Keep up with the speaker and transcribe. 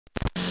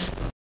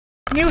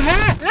New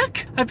hair,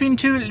 look! I've been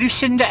to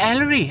Lucinda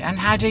Ellery and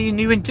had a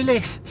new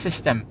interlace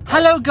system.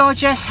 Hello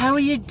gorgeous, how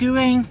are you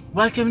doing?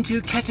 Welcome to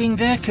Cutting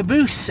the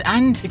Caboose,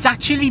 and it's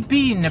actually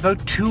been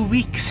about 2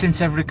 weeks since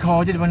I've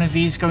recorded one of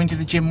these going to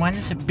the gym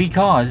ones,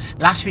 because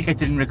last week I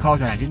didn't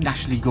record one. I didn't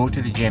actually go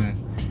to the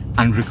gym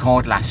and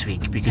record last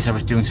week because I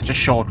was doing such a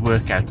short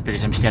workout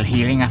because I'm still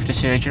healing after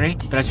surgery.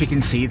 But as we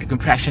can see, the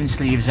compression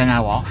sleeves are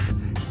now off.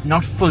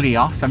 Not fully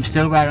off, I'm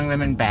still wearing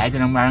them in bed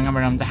and I'm wearing them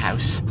around the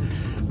house.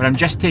 But I'm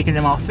just taking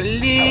them off a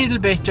little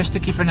bit just to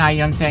keep an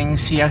eye on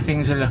things, see how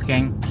things are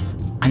looking.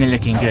 And they're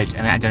looking good.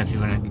 I mean, I don't know if you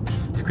want to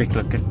a quick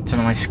look at some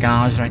of my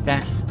scars right there.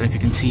 Don't know if you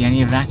can see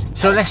any of that.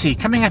 So let's see,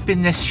 coming up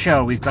in this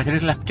show, we've got a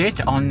little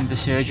update on the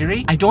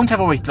surgery. I don't have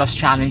a weight loss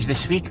challenge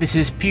this week. This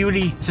is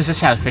a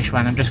selfish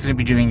one. I'm just going to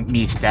be doing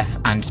me stuff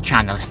and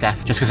channel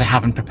stuff just because I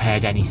haven't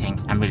prepared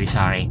anything. I'm really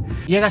sorry.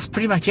 Yeah, that's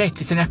pretty much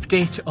it. It's an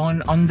update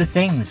on the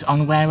things,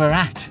 on where we're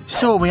at.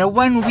 So we are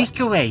 1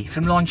 week away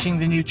from launching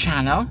the new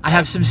channel. I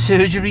have some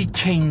surgery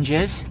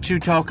changes to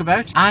talk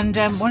about. And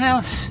what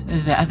else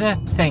is there? Other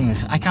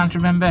things? I can't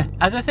remember.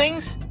 Other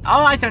things?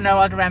 Oh, I don't know.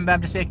 I'll remember.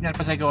 I'm just making it up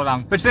as I go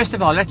along. But first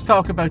of all, let's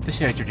talk about the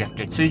surgery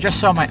update. So you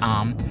just saw my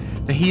arm.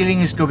 The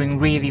healing is going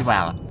really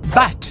well.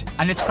 But,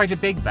 and it's quite a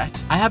big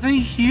but, I have a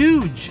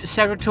huge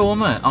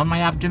seroma on my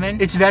abdomen.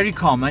 It's very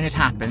common, it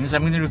happens.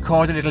 I'm going to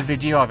record a little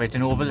video of it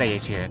and overlay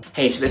it here.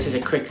 Hey, so this is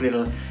a quick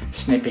little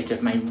snippet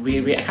of my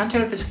I can't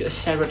tell if it's a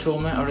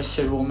seroma or a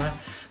seroma. I'm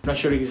not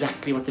sure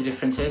exactly what the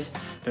difference is,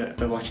 but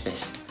watch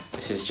this.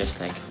 This is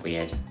just like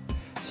weird.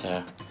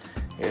 So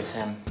here's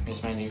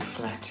my new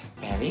flat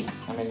belly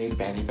and my new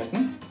belly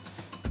button.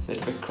 It's a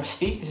little bit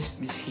crusty because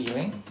it's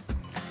healing.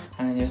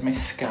 And then here's my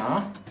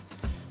scar.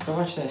 So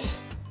watch this.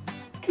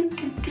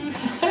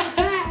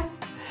 That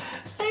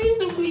is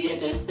the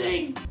weirdest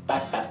thing.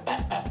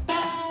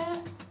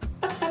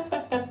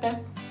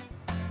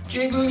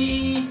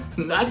 Jiggly.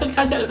 I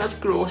can't tell if that's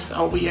gross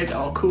or weird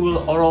or cool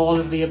or all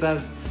of the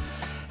above.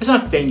 It's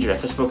not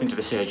dangerous. I've spoken to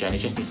the surgeon. It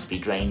just needs to be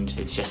drained.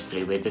 It's just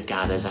fluid that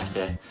gathers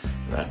after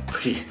a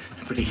pretty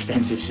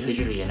extensive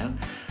surgery, you know.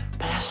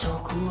 But that's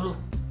so cool.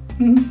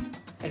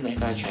 Anyway,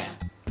 go and share.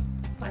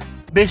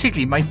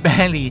 Basically, my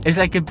belly is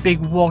like a big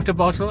water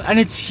bottle and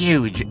it's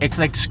huge. It's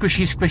like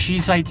squishy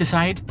side to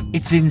side.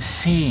 It's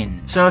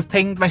insane. So I've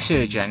pinged my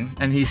surgeon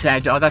and he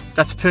said, oh,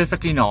 that's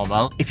perfectly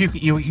normal. If you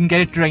can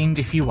get it drained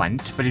if you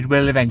want, but it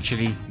will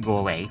eventually go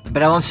away.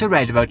 But I also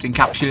read about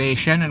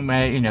encapsulation and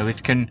where, you know,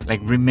 it can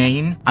like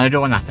remain, and I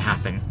don't want that to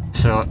happen.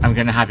 So I'm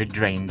going to have it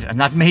drained, and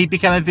that may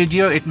become a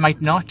video, it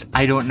might not,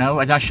 I don't know.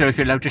 I'm not sure if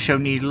you're allowed to show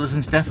needles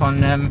and stuff on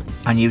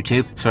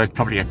YouTube, so it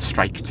probably gets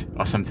striked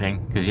or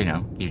something, because you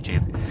know,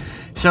 YouTube.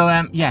 So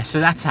yeah, so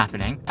that's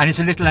happening, and it's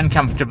a little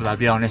uncomfortable, I'll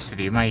be honest with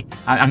you.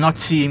 I'm not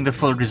seeing the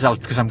full result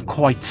because I'm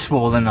quite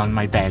swollen on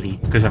my belly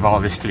because of all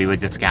this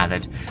fluid that's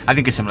gathered. I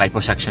think it's some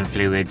liposuction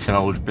fluid, some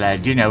old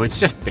blood, you know, it's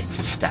just bits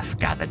of stuff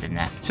gathered in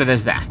there. So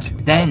there's that.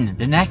 Then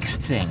the next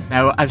thing.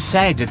 Now I've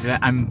said that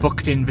I'm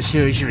booked in for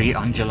surgery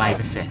on July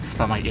the 5th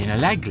for my inner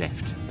leg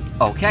lift.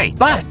 Okay,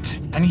 but,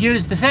 and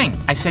here's the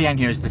thing. I say and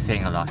here's the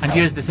thing a lot. And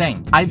here's the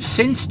thing. I've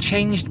since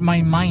changed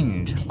my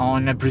mind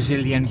on a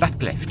Brazilian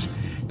butt lift.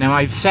 Now,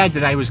 I've said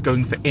that I was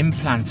going for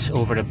implants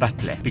over a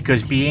butt lift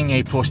because being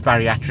a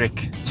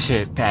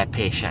post-bariatric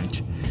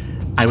patient,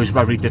 I was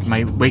worried that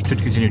my weight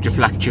would continue to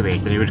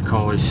fluctuate and it would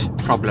cause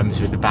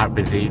problems with the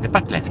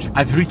butt lift.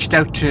 I've reached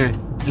out to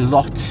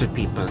lots of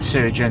people,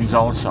 surgeons,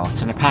 all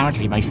sorts, and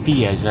apparently my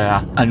fears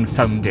are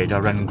unfounded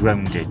or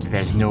ungrounded.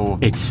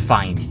 It's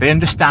fine. They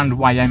understand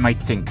why I might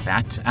think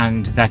that,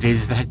 and that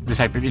is the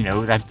type of, you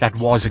know, that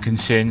was a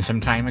concern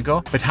some time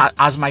ago. But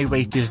as my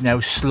weight is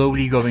now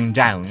slowly going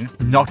down,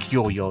 not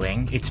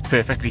yo-yoing, it's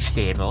perfectly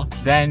stable,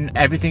 then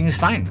everything is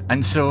fine.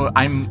 And so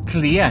I'm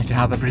clear to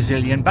have a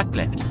Brazilian butt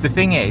lift. The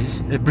thing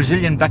is, the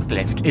Brazilian butt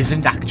lift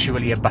isn't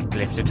actually a butt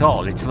lift at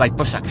all. It's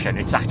liposuction.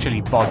 It's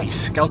actually body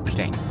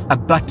sculpting. A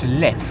butt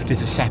lift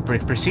is a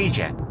separate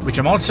procedure, which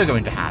I'm also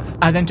going to have.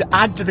 And then to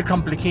add to the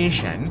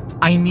complication,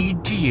 I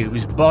need to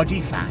use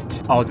body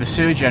fat, or the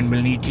surgeon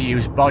will need to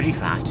use body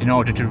fat in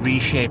order to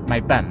reshape my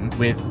bum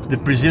with the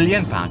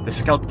Brazilian part, the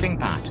sculpting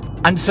part.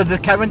 And so the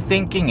current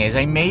thinking is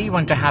I may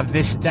want to have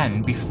this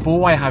done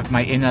before I have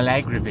my inner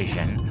leg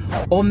revision,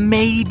 or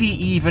maybe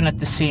even at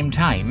the same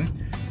time,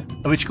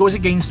 which goes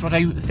against what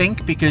I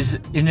think, because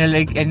inner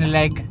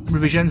leg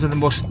revisions are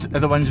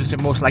the ones which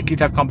are most likely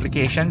to have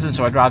complications, and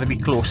so I'd rather be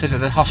closer to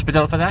the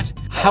hospital for that.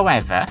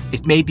 However,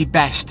 it may be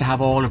best to have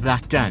all of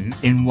that done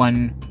in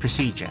one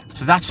procedure.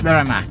 So that's where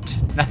I'm at.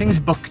 Nothing's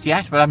booked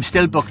yet, but I'm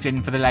still booked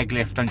in for the leg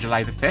lift on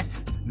July the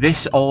 5th.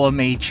 This all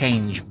may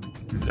change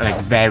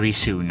like very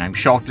soon. I'm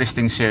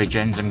shortlisting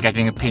surgeons. I'm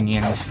getting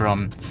opinions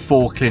from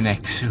 4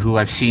 clinics who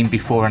I've seen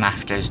before and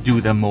afters do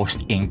the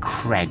most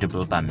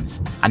incredible bums.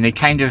 And they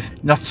kind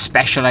of not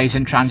specialize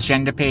in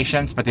transgender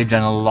patients, but they've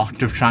done a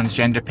lot of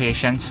transgender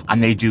patients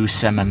and they do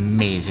some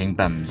amazing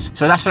bums.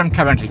 So that's what I'm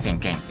currently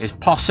thinking, is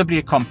possibly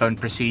a compound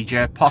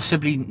procedure,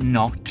 possibly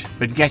not,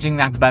 but getting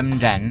that bum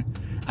done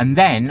And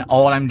then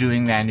all I'm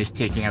doing then is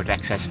taking out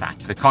excess fat.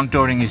 The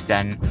contouring is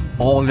done.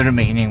 All the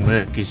remaining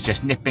work is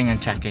just nipping and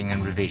tucking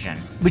and revision.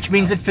 Which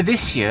means that for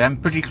this year, I'm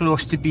pretty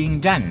close to being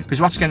done. Because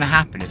what's going to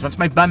happen is once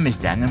my bum is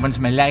done and once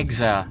my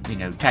legs are, you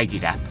know,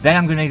 tidied up, then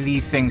I'm going to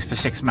leave things for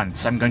 6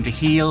 months. I'm going to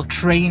heal,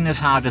 train as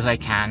hard as I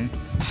can,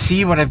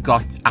 see what I've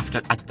got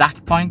at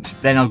that point,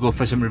 then I'll go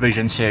for some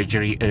revision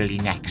surgery early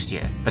next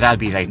year. But I'll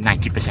be like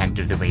 90%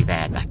 of the way there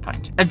at that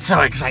point. It's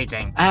so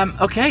exciting.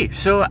 Okay,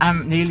 so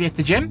I'm nearly at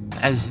the gym,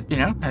 as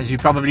you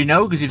probably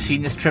know, because you've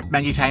seen this trip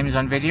many times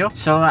on video.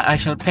 So I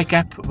shall pick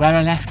up where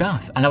I left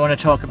off. And I want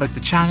to talk about the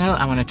channel.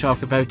 I want to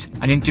talk about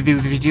an interview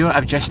video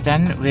I've just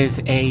done with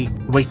a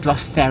weight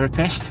loss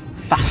therapist.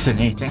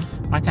 Fascinating.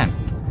 Right then.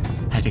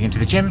 Heading into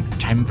the gym,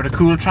 time for a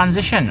cool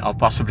transition, or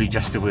possibly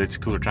just the words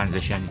cool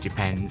transition, it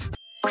depends.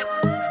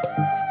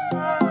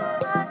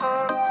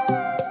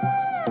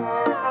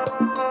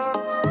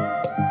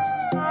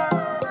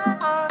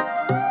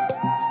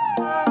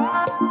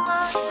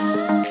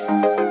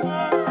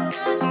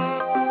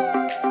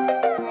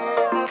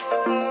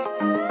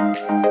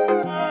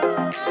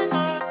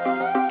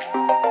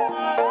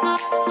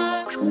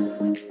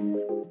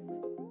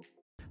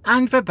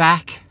 And we're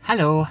back.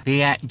 Hello.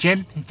 The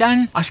gym is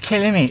done. Oh, it's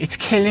killing me. It's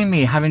killing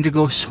me having to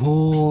go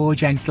so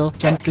gentle.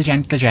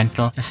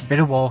 Gentle. Just a bit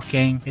of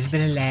walking, just a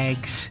bit of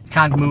legs.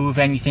 Can't move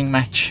anything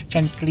much.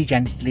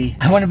 Gently.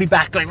 I want to be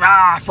back going,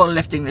 full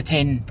lifting the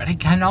tin, but I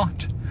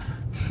cannot.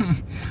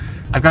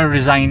 I've got to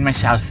resign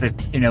myself that,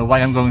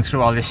 while I'm going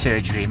through all this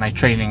surgery, my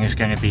training is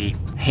going to be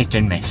hit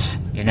and miss.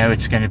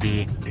 It's going to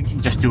be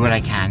just do what I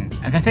can.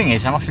 And the thing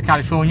is, I'm off to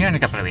California in a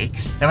couple of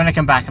weeks. Then when I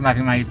come back, I'm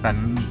having my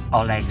bum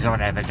or legs or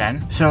whatever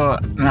done. So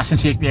that's going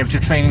to take me out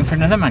of training for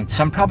another month.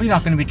 So I'm probably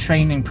not going to be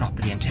training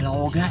properly until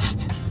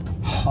August.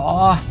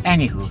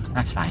 Anywho,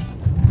 that's fine.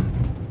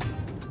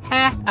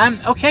 Hair.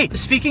 Okay,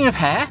 speaking of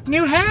hair,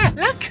 new hair.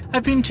 Look,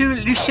 I've been to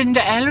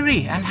Lucinda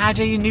Ellery and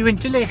had a new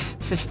interlace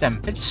system.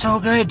 It's so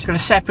good. Got a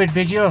separate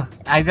video,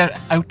 either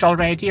out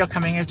already or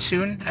coming out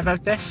soon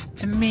about this.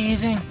 It's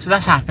amazing. So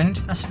that's happened.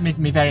 That's made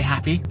me very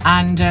happy.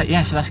 And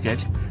yeah, so that's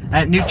good.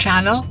 New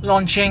channel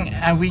launching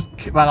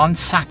on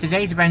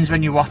Saturday, depends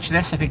when you watch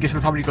this. I think this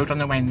will probably go out on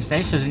the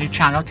Wednesday. So there's a new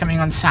channel coming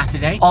on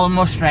Saturday,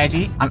 almost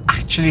ready. I'm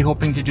actually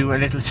hoping to do a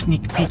little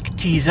sneak peek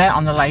teaser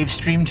on the live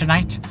stream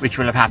tonight, which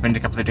will have happened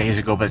a couple of days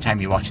ago by the time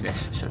you watch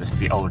this. So this will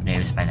be old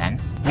news by then.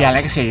 Yeah,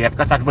 like I say, I've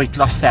got that weight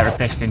loss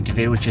therapist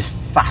interview, which is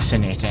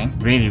fascinating.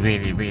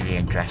 Really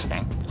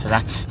interesting. So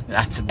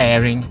that's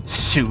airing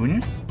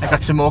soon. I've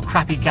got some more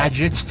crappy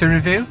gadgets to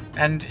review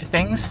and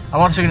things.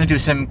 I'm also going to do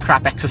some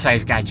crap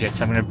exercise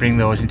gadgets. I'm going to bring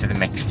those into the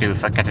mix too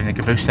for cutting the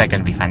caboose. They're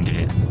going to be fun to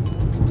do.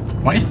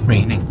 Why is it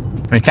raining?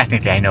 I mean,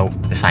 technically I know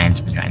the science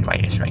behind why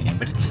it's raining,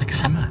 but it's like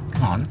summer.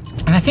 Come on.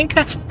 And I think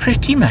that's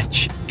pretty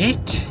much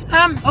it.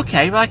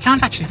 Okay, well I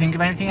can't actually think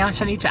of anything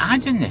else I need to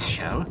add in this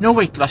show. No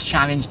weight loss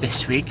challenge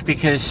this week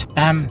because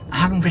I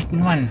haven't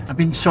written one. I've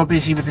been so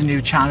busy with the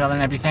new channel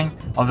and everything.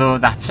 Although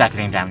that's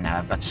settling down now.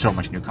 I've got so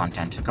much new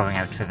content going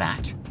out for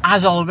that.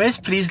 As always,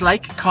 please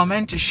like,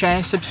 comment,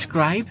 share,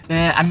 subscribe.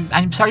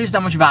 I'm sorry there's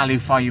not much value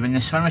for you in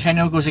this one, which I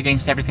know goes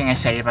against everything I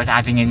say about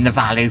adding in the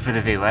value for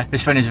the viewer.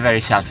 This one is a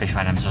very selfish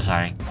one, I'm so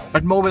sorry.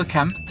 But more will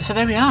come. So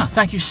there we are.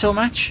 Thank you so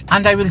much.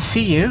 And I will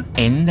see you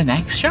in the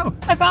next show.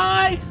 Bye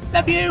bye.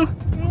 Love you.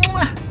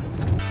 Mwah.